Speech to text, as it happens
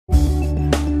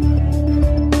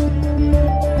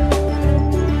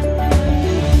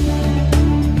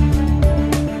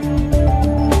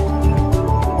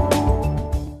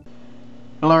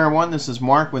everyone, this is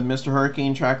Mark with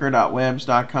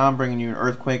MrHurricaneTracker.webs.com bringing you an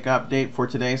earthquake update for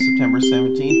today, September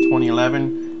 17th,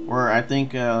 2011, where I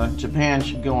think Japan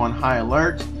should go on high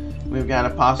alert. We've got a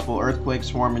possible earthquake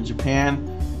swarm in Japan,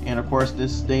 and of course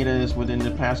this data is within the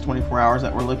past 24 hours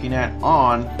that we're looking at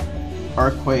on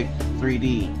Earthquake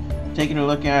 3D. Taking a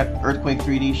look at Earthquake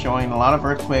 3D showing a lot of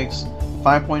earthquakes: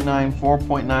 5.9,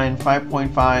 4.9,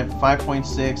 5.5,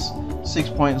 5.6,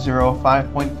 6.0,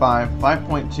 5.5,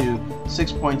 5.2,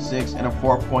 6.6, and a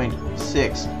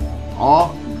 4.6.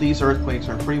 All these earthquakes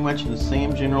are pretty much in the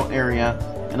same general area,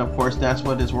 and of course that's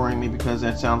what is worrying me, because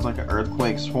that sounds like an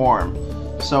earthquake swarm.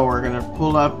 So we're going to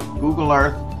pull up Google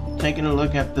Earth, taking a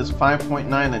look at this 5.9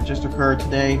 that just occurred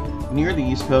today near the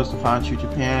east coast of Honshu,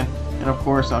 Japan, and of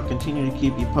course I'll continue to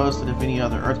keep you posted if any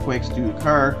other earthquakes do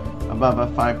occur above a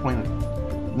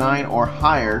 5.9 or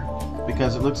higher,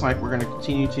 because it looks like we're going to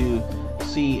continue to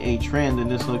see a trend in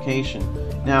this location.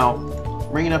 Now,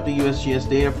 bringing up the USGS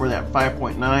data for that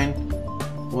 5.9,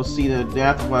 we'll see the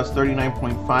depth was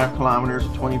 39.5 kilometers,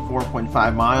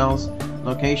 24.5 miles,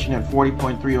 location at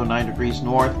 40.309 degrees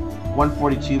north,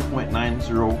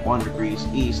 142.901 degrees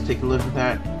east. Take a look at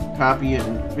that, copy it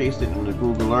and paste it into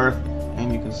Google Earth,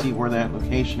 and you can see where that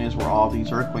location is, where all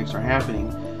these earthquakes are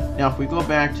happening. Now, if we go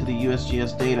back to the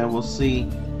USGS data, we'll see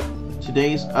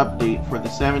today's update for the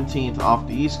 17th off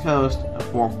the east coast of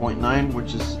 4.9,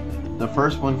 which is the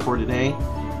first one for today.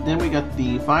 Then we got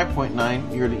the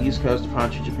 5.9 near the east coast of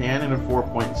Honshu, Japan, and a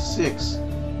 4.6.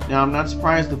 Now, I'm not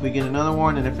surprised if we get another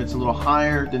one, and if it's a little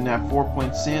higher than that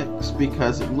 4.6,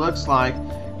 because it looks like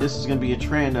this is going to be a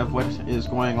trend of what is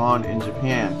going on in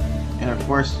Japan. And of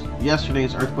course,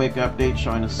 yesterday's earthquake update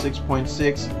showing a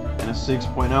 6.6 and a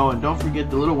 6.0, and don't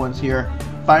forget the little ones here,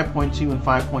 5.2 and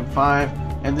 5.5,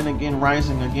 and then again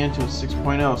rising again to a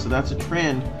 6.0. So that's a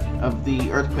trend of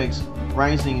the earthquakes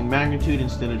rising in magnitude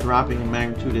instead of dropping in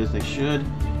magnitude as they should.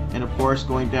 And of course,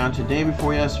 going down to day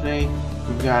before yesterday,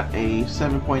 we've got a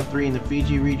 7.3 in the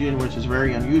Fiji region, which is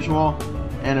very unusual,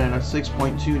 and then a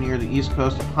 6.2 near the east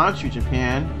coast of Honshu,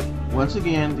 Japan. Once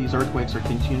again, these earthquakes are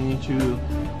continuing to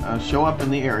show up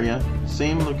in the area,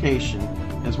 same location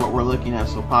as what we're looking at,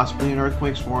 so possibly an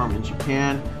earthquake swarm in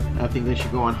Japan. I think they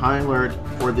should go on high alert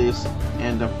for this,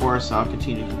 and of course I'll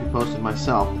continue to keep you posted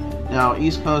myself. Now,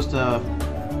 east coast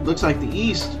looks like the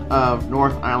east of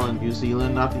North Island, New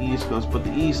Zealand, not the east coast, but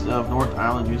the east of North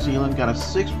Island, New Zealand, got a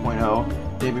 6.0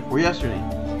 day before yesterday.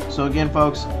 So again,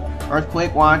 folks,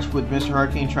 earthquake watch with Mr.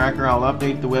 Hurricane Tracker. I'll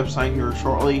update the website here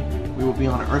shortly. We will be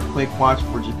on an earthquake watch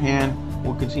for Japan.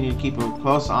 We'll continue to keep a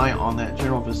close eye on that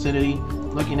general vicinity,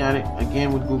 looking at it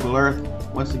again with Google Earth.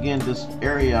 Once again, this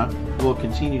area will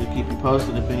continue to keep you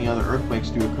posted if any other earthquakes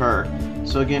do occur.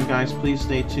 So again, guys, please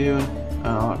stay tuned.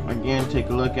 Again, take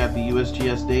a look at the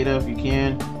USGS data if you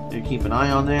can, and keep an eye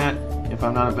on that. If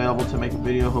I'm not available to make a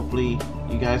video, hopefully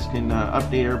you guys can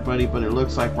update everybody, but it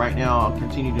looks like right now I'll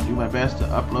continue to do my best to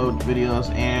upload videos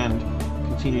and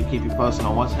continue to keep you posted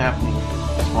on what's happening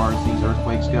as far as these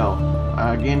earthquakes go.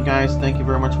 Again, guys, thank you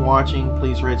very much for watching.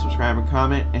 Please rate, subscribe, and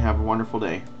comment, and have a wonderful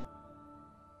day.